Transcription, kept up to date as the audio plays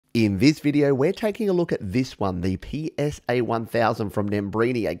In this video, we're taking a look at this one, the PSA1000 from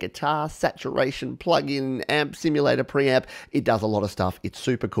Nembrini, a guitar saturation plugin, amp simulator preamp. It does a lot of stuff. It's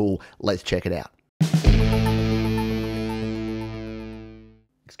super cool. Let's check it out.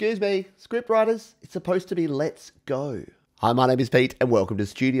 Excuse me, scriptwriters, it's supposed to be let's go. Hi, my name is Pete and welcome to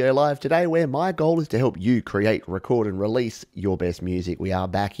Studio Live today, where my goal is to help you create, record and release your best music. We are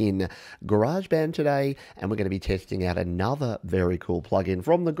back in GarageBand today and we're going to be testing out another very cool plugin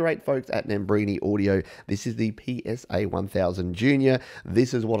from the great folks at Nembrini Audio. This is the PSA1000 Junior.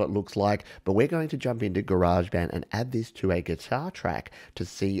 This is what it looks like, but we're going to jump into GarageBand and add this to a guitar track to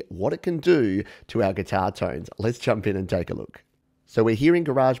see what it can do to our guitar tones. Let's jump in and take a look. So we're here in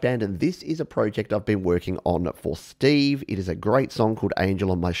GarageBand, and this is a project I've been working on for Steve. It is a great song called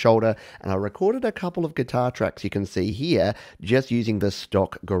Angel on My Shoulder, and I recorded a couple of guitar tracks you can see here just using the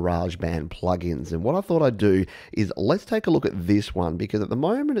stock GarageBand plugins. And what I thought I'd do is let's take a look at this one, because at the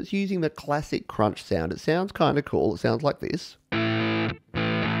moment it's using the classic crunch sound. It sounds kind of cool. It sounds like this.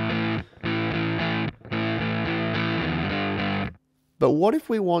 But what if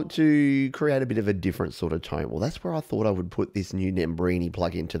we want to create a bit of a different sort of tone? Well, that's where I thought I would put this new Nembrini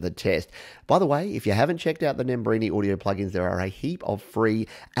plugin to the test. By the way, if you haven't checked out the Nembrini audio plugins, there are a heap of free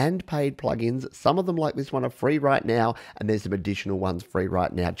and paid plugins. Some of them, like this one, are free right now, and there's some additional ones free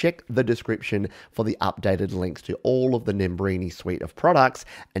right now. Check the description for the updated links to all of the Nembrini suite of products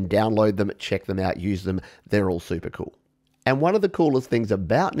and download them, check them out, use them. They're all super cool. And one of the coolest things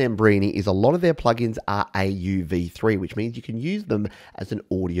about Nembrini is a lot of their plugins are AUV3, which means you can use them as an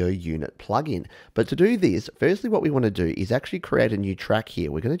audio unit plugin. But to do this, firstly, what we want to do is actually create a new track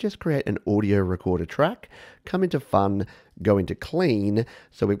here. We're going to just create an audio recorder track, come into Fun, go into Clean.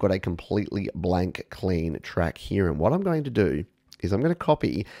 So we've got a completely blank, clean track here. And what I'm going to do is I'm going to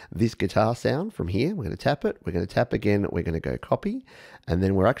copy this guitar sound from here. We're going to tap it. We're going to tap again. We're going to go copy. And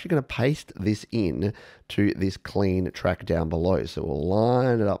then we're actually going to paste this in to this clean track down below. So we'll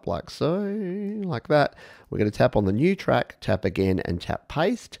line it up like so, like that. We're going to tap on the new track, tap again and tap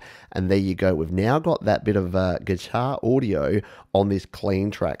paste. And there you go. We've now got that bit of guitar audio on this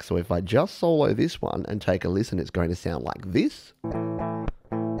clean track. So if I just solo this one and take a listen, it's going to sound like this.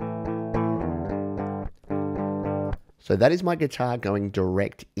 So that is my guitar going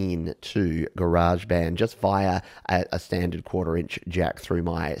direct in to GarageBand just via a standard 1/4-inch jack through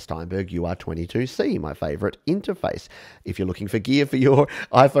my Steinberg UR22C, my favorite interface. If you're looking for gear for your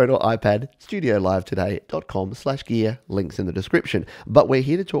iPhone or iPad, studiolivetoday.com/gear, links in the description. But we're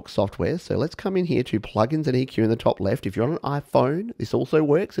here to talk software, so let's come in here to plugins and EQ in the top left. If you're on an iPhone, this also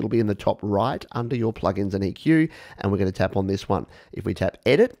works. It'll be in the top right under your plugins and EQ, and we're going to tap on this one. If we tap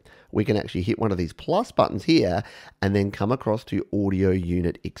edit, we can actually hit one of these plus buttons here and then come across to audio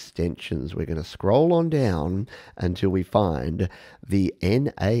unit extensions. We're going to scroll on down until we find the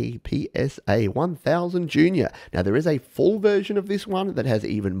PSA1000 Junior. Now, there is a full version of this one that has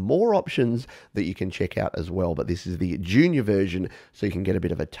even more options that you can check out as well, but this is the Junior version, so you can get a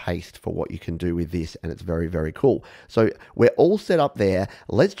bit of a taste for what you can do with this, and it's very, very cool. So we're all set up there.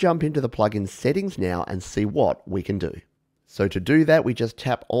 Let's jump into the plugin settings now and see what we can do. So to do that, we just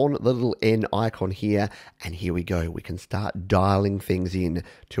tap on the little N icon here, and here we go. We can start dialing things in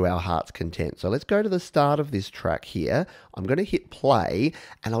to our heart's content. So let's go to the start of this track here. I'm going to hit play,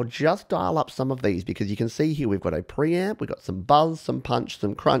 and I'll just dial up some of these, because you can see here we've got a preamp, we've got some buzz, some punch,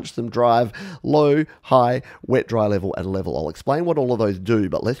 some crunch, some drive, low, high, wet, dry level, and level. I'll explain what all of those do,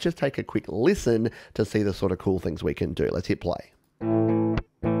 but let's just take a quick listen to see the sort of cool things we can do. Let's hit play.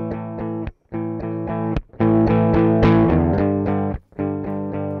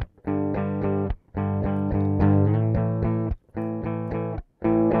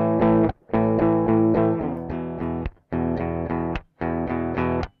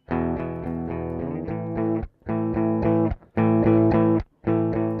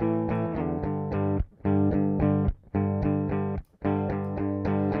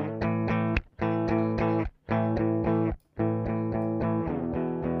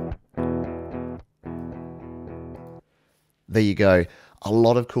 There you go. A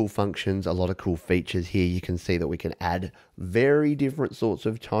lot of cool functions, a lot of cool features here. You can see that we can add very different sorts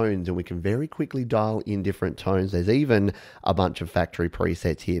of tones, and we can very quickly dial in different tones. There's even a bunch of factory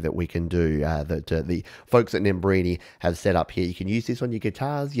presets here that we can do that the folks at Nembrini have set up here. You can use this on your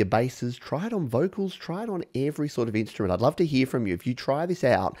guitars, your basses, try it on vocals, try it on every sort of instrument. I'd love to hear from you. If you try this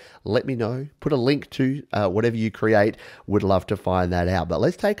out, let me know. Put a link to whatever you create. Would love to find that out. But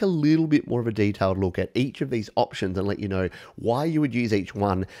let's take a little bit more of a detailed look at each of these options and let you know why you would use each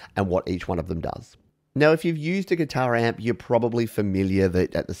one and what each one of them does. Now, if you've used a guitar amp, you're probably familiar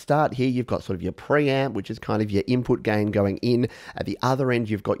that at the start here, you've got sort of your preamp, which is kind of your input gain going in. At the other end,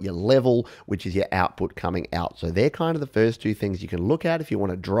 you've got your level, which is your output coming out. So they're kind of the first two things you can look at. If you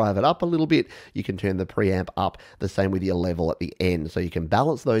want to drive it up a little bit, you can turn the preamp up, the same with your level at the end. So you can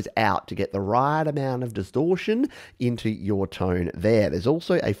balance those out to get the right amount of distortion into your tone there. There's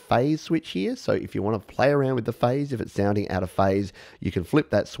also a phase switch here. So if you want to play around with the phase, if it's sounding out of phase, you can flip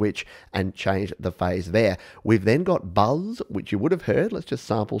that switch and change the phase there. We've then got buzz, which you would have heard. Let's just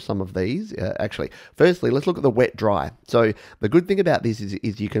sample some of these. Actually, firstly, let's look at the wet dry. So the good thing about this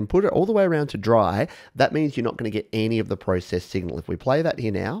is you can put it all the way around to dry. That means you're not going to get any of the processed signal. If we play that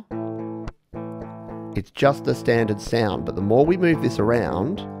here now, it's just the standard sound. But the more we move this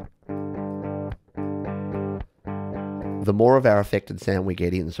around, the more of our affected sound we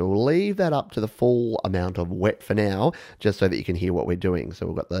get in. So we'll leave that up to the full amount of wet for now, just so that you can hear what we're doing. So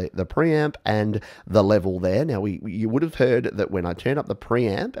we've got the preamp and the level there. Now, you would have heard that when I turn up the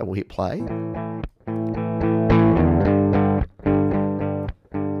preamp and we'll hit play,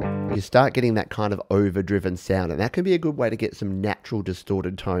 you start getting that kind of overdriven sound, and that can be a good way to get some natural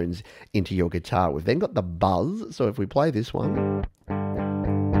distorted tones into your guitar. We've then got the buzz. So if we play this one,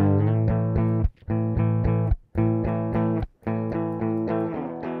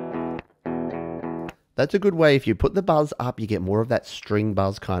 that's a good way. If you put the buzz up, you get more of that string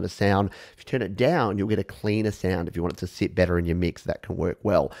buzz kind of sound. If you turn it down, you'll get a cleaner sound. If you want it to sit better in your mix, that can work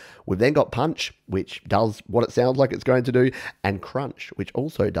well. We've then got punch, which does what it sounds like it's going to do, and crunch, which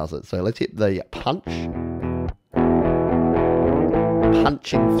also does it. So let's hit the punch,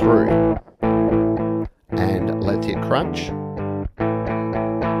 punching through, and let's hit crunch.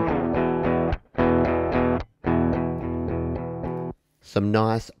 Some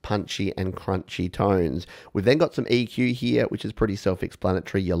nice punchy and crunchy tones. We've then got some EQ here, which is pretty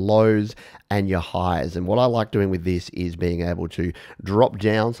self-explanatory, your lows and your highs. And what I like doing with this is being able to drop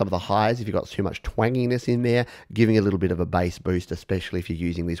down some of the highs if you've got too much twanginess in there, giving a little bit of a bass boost, especially if you're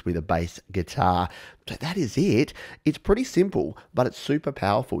using this with a bass guitar. So that is it. It's pretty simple, but it's super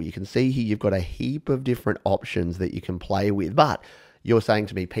powerful. You can see here you've got a heap of different options that you can play with. But you're saying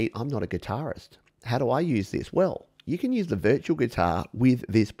to me, Pete, I'm not a guitarist. How do I use this? Well, you can use the virtual guitar with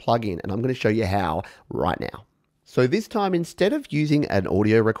this plugin, and I'm going to show you how right now. So this time, instead of using an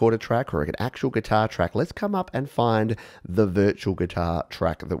audio recorder track or an actual guitar track, let's come up and find the virtual guitar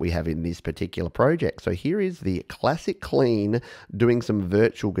track that we have in this particular project. So here is the classic clean doing some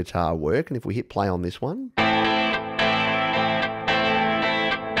virtual guitar work, and if we hit play on this one,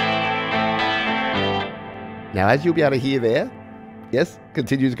 now as you'll be able to hear there, yes,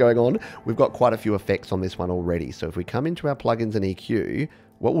 continues going on. We've got quite a few effects on this one already. So if we come into our plugins and EQ,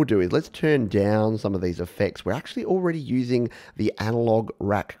 what we'll do is let's turn down some of these effects. We're actually already using the analog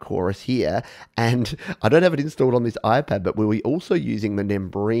rack chorus here, and I don't have it installed on this iPad, but we'll be also using the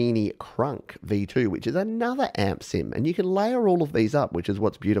Nembrini Crunk V2, which is another amp sim, and you can layer all of these up, which is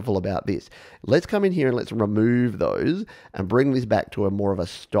what's beautiful about this. Let's come in here and let's remove those and bring this back to a more of a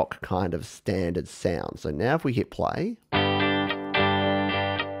stock kind of standard sound. So now if we hit play,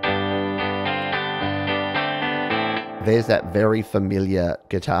 there's that very familiar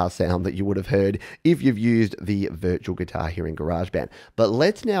guitar sound that you would have heard if you've used the virtual guitar here in GarageBand. But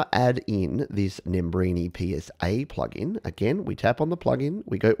let's now add in this Nembrini PSA plugin. Again, we tap on the plugin,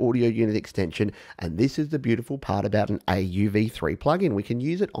 we go audio unit extension, and this is the beautiful part about an AUV3 plugin. We can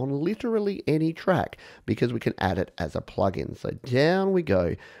use it on literally any track because we can add it as a plugin. So down we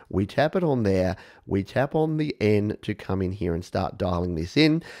go, we tap it on there, we tap on the N to come in here and start dialing this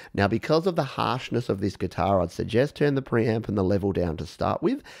in. Now, because of the harshness of this guitar, I'd suggest turn the preamp and the level down to start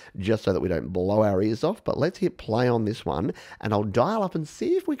with, just so that we don't blow our ears off. But let's hit play on this one, and I'll dial up and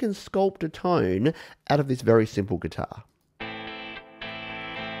see if we can sculpt a tone out of this very simple guitar.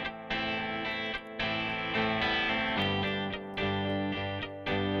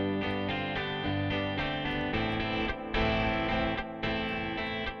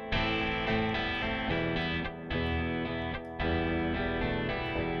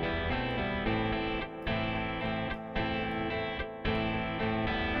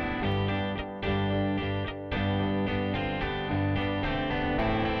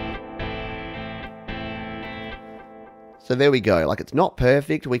 So there we go. Like, it's not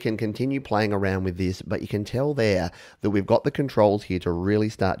perfect. We can continue playing around with this, but you can tell there that we've got the controls here to really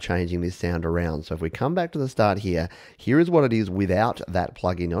start changing this sound around. So if we come back to the start here, here is what it is without that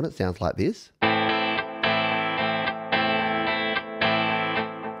plugin on. It sounds like this. And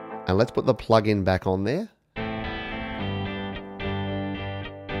let's put the plugin back on there.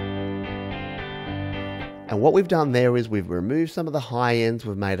 And what we've done there is we've removed some of the high ends,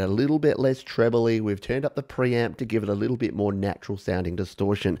 we've made it a little bit less trebly, we've turned up the preamp to give it a little bit more natural sounding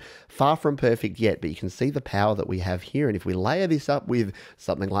distortion. Far from perfect yet, but you can see the power that we have here. And if we layer this up with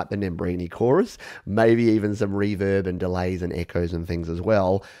something like the Nembrini chorus, maybe even some reverb and delays and echoes and things as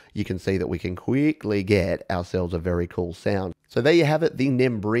well, you can see that we can quickly get ourselves a very cool sound. So there you have it, the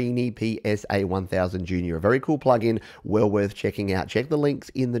Nembrini PSA1000 Junior. A very cool plugin, well worth checking out. Check the links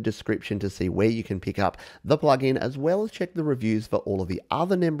in the description to see where you can pick up the plugin, as well as check the reviews for all of the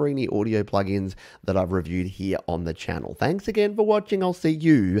other Nembrini audio plugins that I've reviewed here on the channel. Thanks again for watching. I'll see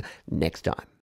you next time.